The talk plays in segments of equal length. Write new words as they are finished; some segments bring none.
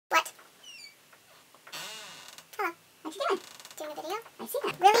What you doing? Doing a video? I see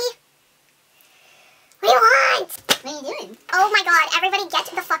that. Really? What do you want? What are you doing? Oh my god, everybody get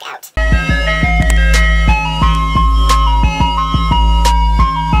the fuck out.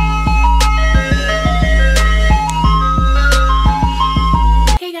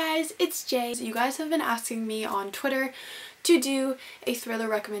 Hey guys, it's Jay. You guys have been asking me on Twitter to do a thriller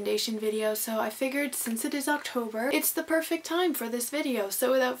recommendation video, so I figured since it is October, it's the perfect time for this video.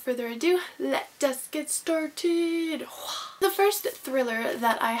 So without further ado, let us get started. The first thriller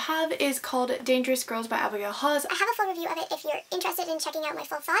that I have is called Dangerous Girls by Abigail Hawes. I have a full review of it if you're interested in checking out my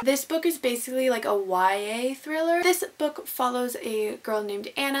full thoughts. This book is basically like a YA thriller. This book follows a girl named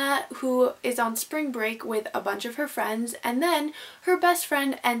Anna who is on spring break with a bunch of her friends, and then her best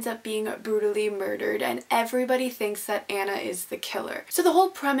friend ends up being brutally murdered, and everybody thinks that Anna is the killer. So the whole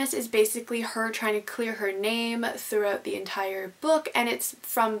premise is basically her trying to clear her name throughout the entire book, and it's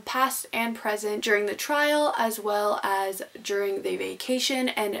from past and present during the trial as well as during the vacation,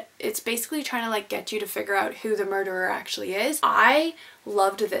 and it's basically trying to like get you to figure out who the murderer actually is. I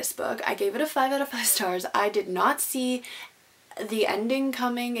loved this book. I gave it a 5 out of 5 stars. I did not see the ending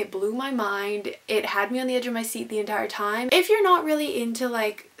coming. It blew my mind. It had me on the edge of my seat the entire time. If you're not really into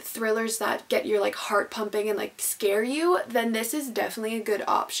like thrillers that get your like heart pumping and like scare you, then this is definitely a good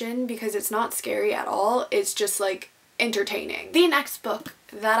option because it's not scary at all. It's just like entertaining. The next book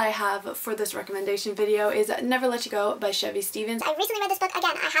that I have for this recommendation video is Never Let You Go by Chevy Stevens. I recently read this book.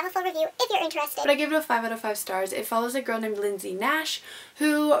 Again, I have a full review if you're interested. But I give it a 5 out of 5 stars. It follows a girl named Lindsay Nash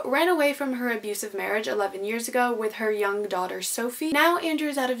who ran away from her abusive marriage 11 years ago with her young daughter Sophie. Now Andrew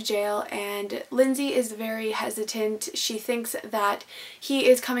is out of jail and Lindsay is very hesitant. She thinks that he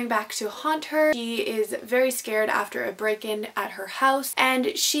is coming back to haunt her. She is very scared after a break-in at her house,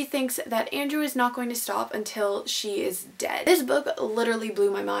 and she thinks that Andrew is not going to stop until she is dead. This book literally blew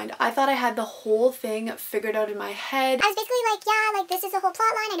my mind. I thought I had the whole thing figured out in my head. I was basically like, yeah, like this is the whole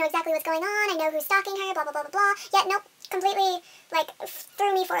plot line. I know exactly what's going on. I know who's stalking her, blah, blah, blah, blah, blah. Yeah, nope. Completely, like,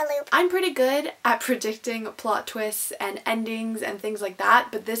 threw me for a loop. I'm pretty good at predicting plot twists and endings and things like that,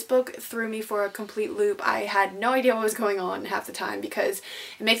 but this book threw me for a complete loop. I had no idea what was going on half the time because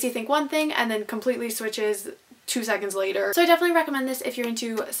it makes you think one thing and then completely switches 2 seconds later. So I definitely recommend this if you're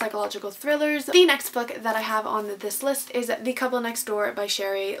into psychological thrillers. The next book that I have on this list is The Couple Next Door by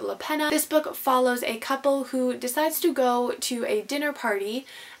Sherry LaPena. This book follows a couple who decides to go to a dinner party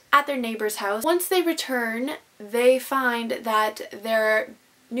at their neighbor's house. Once they return, they find that their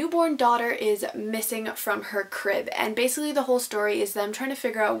newborn daughter is missing from her crib, and basically the whole story is them trying to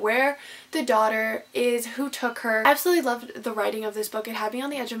figure out where the daughter is, who took her. I absolutely loved the writing of this book. It had me on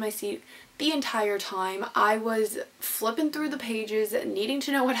the edge of my seat the entire time. I was flipping through the pages, needing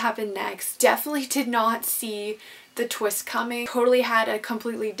to know what happened next. Definitely did not see the twist coming. Totally had a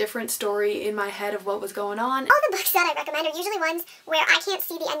completely different story in my head of what was going on. All the books that I recommend are usually ones where I can't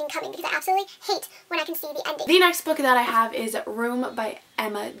see the ending coming because I absolutely hate when I can see the ending. The next book that I have is Room by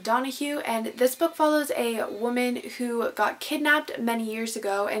Emma Donoghue, and this book follows a woman who got kidnapped many years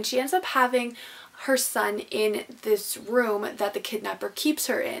ago, and she ends up having her son in this room that the kidnapper keeps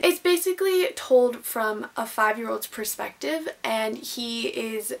her in. It's basically told from a 5-year-old's perspective, and he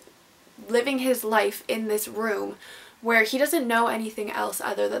is living his life in this room where he doesn't know anything else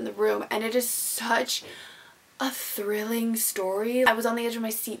other than the room, and it is such a thrilling story. I was on the edge of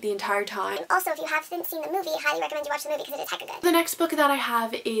my seat the entire time. And also, if you haven't seen the movie, I highly recommend you watch the movie because it is hecka good. The next book that I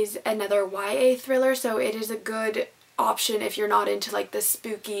have is another YA thriller, so it is a good option if you're not into like the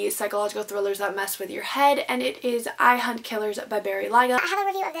spooky psychological thrillers that mess with your head, and it is I Hunt Killers by Barry Lyga. I have a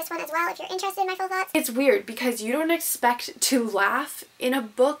review of this one as well if you're interested in my full thoughts. It's weird because you don't expect to laugh in a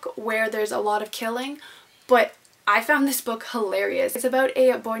book where there's a lot of killing, but I found this book hilarious. It's about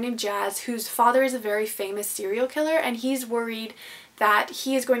a boy named Jazz whose father is a very famous serial killer, and he's worried that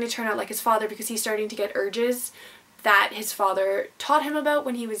he is going to turn out like his father because he's starting to get urges that his father taught him about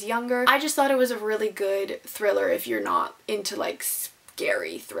when he was younger. I just thought it was a really good thriller if you're not into like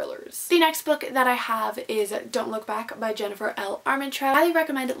scary thrillers. The next book that I have is Don't Look Back by Jennifer L. Armentrout. I highly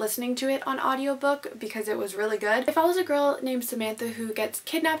recommend listening to it on audiobook because it was really good. It follows a girl named Samantha who gets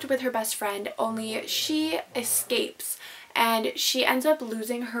kidnapped with her best friend, only she escapes and she ends up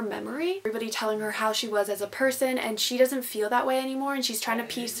losing her memory. Everybody telling her how she was as a person, and she doesn't feel that way anymore, and she's trying to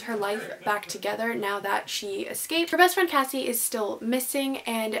piece her life back together now that she escaped. Her best friend Cassie is still missing,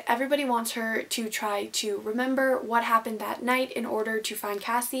 and everybody wants her to try to remember what happened that night in order to find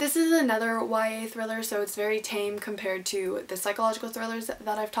Cassie. This is another YA thriller, so it's very tame compared to the psychological thrillers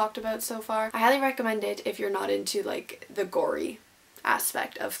that I've talked about so far. I highly recommend it if you're not into like the gory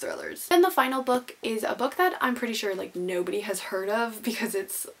aspect of thrillers. Then the final book is a book that I'm pretty sure like nobody has heard of because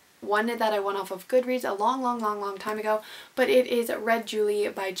it's one that I won off of Goodreads a long time ago, but it is Red Julie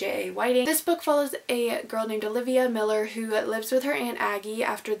by J.A. Whiting. This book follows a girl named Olivia Miller who lives with her Aunt Aggie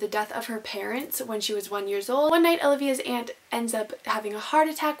after the death of her parents when she was 1 year old. One night, Olivia's aunt ends up having a heart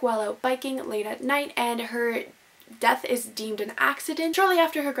attack while out biking late at night, and her death is deemed an accident. Shortly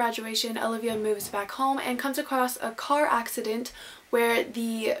after her graduation, Olivia moves back home and comes across a car accident where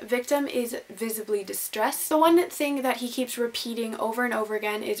the victim is visibly distressed. The one thing that he keeps repeating over and over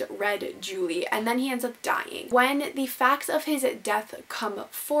again is Red Julie, and then he ends up dying. When the facts of his death come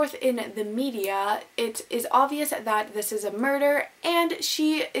forth in the media, it is obvious that this is a murder, and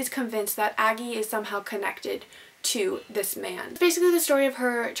she is convinced that Aggie is somehow connected to this man. It's basically the story of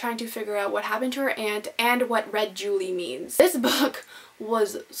her trying to figure out what happened to her aunt and what Red Julie means. This book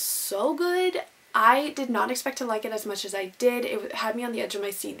was so good. I did not expect to like it as much as I did. It had me on the edge of my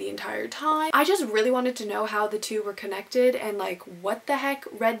seat the entire time. I just really wanted to know how the two were connected and like what the heck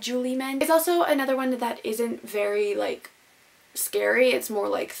Red Julie meant. It's also another one that isn't very like scary. It's more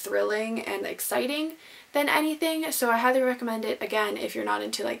like thrilling and exciting than anything, so I highly recommend it, again, if you're not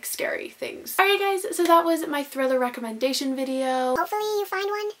into like scary things. Alright guys, so that was my thriller recommendation video. Hopefully you find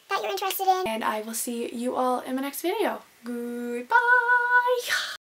one that you're interested in. And I will see you all in my next video. Goodbye!